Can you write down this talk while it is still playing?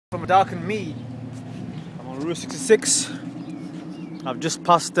From a darkened me, I'm on Route 66. I've just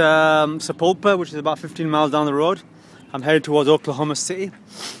passed Sepulpa, which is about 15 miles down the road. I'm headed towards Oklahoma City.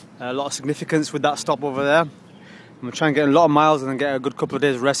 A lot of significance with that stop over there. I'm going to try and get a lot of miles and then get a good couple of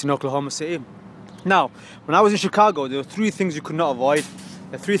days rest in Oklahoma City. Now, when I was in Chicago, there were three things you could not avoid.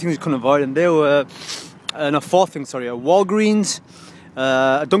 There are three things you couldn't avoid, and they were, four things, sorry, a Walgreens,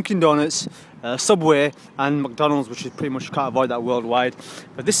 a Dunkin' Donuts, Subway and McDonald's, which is pretty much, you can't avoid that worldwide.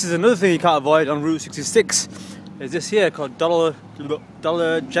 But this is another thing you can't avoid on Route 66. Is this here called Dollar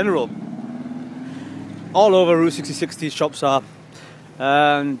General. All over Route 66 these shops are,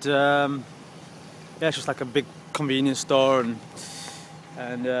 and yeah, it's just like a big convenience store, and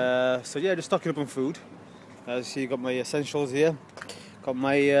so yeah, just stocking up on food. As you see, got my essentials here. Got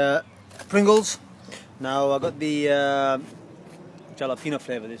my Pringles. Now I got the jalapeno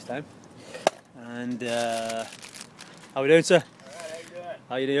flavour this time. And how we doing, sir? Alright,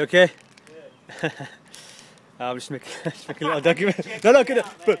 how you doing? You okay? Good. I'm just making a little document.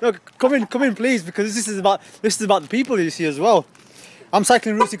 No, come in, please, because this is about the people you see as well. I'm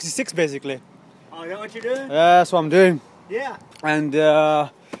cycling Route 66 basically. Oh, is that what you're doing? That's what I'm doing. Yeah. And from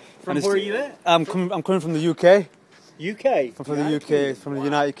where are you at? I'm coming from the UK. UK. From the UK, from the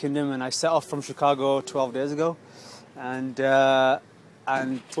United Kingdom, and I set off from Chicago 12 days ago.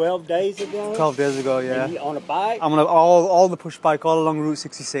 And 12 days ago? 12 days ago, yeah. And you on a bike? I'm on all the push bike all along Route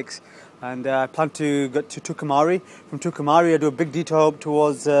 66, and I plan to get to Tucumari. From Tucumari, I do a big detour up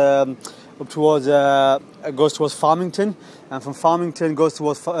towards goes towards Farmington, and from Farmington goes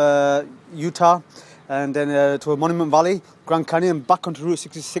towards Utah, and then to Monument Valley, Grand Canyon, back onto Route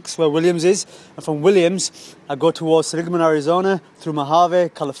 66 where Williams is, and from Williams I go towards Seligman, Arizona, through Mojave,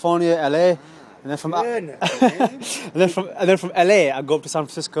 California, LA. And then from LA, I go up to San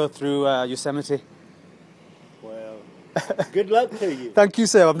Francisco through Yosemite. Well, good luck to you. Thank you,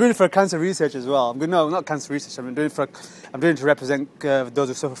 sir. I'm doing it for cancer research as well. No, not cancer research. I'm doing it to represent those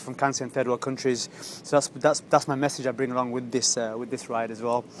who suffer from cancer in third world countries. So that's my message I bring along with this ride as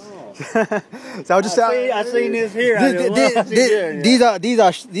well. Oh. So I'll just I seen this here. These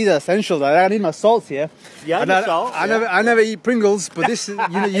are essentials. I need my salts here. Yeah, salt. I never eat Pringles, but this is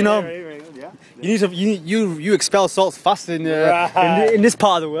you know. You expel salts fast in this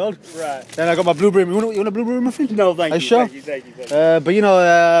part of the world. Right. Then I got my blueberry. You want a blueberry muffin? No, thank you. Sure? Thank you. But you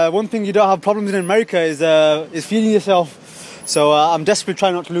know, one thing you don't have problems in America is feeding yourself. So I'm desperately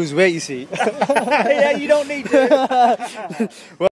trying not to lose weight. You see. Yeah, you don't need to.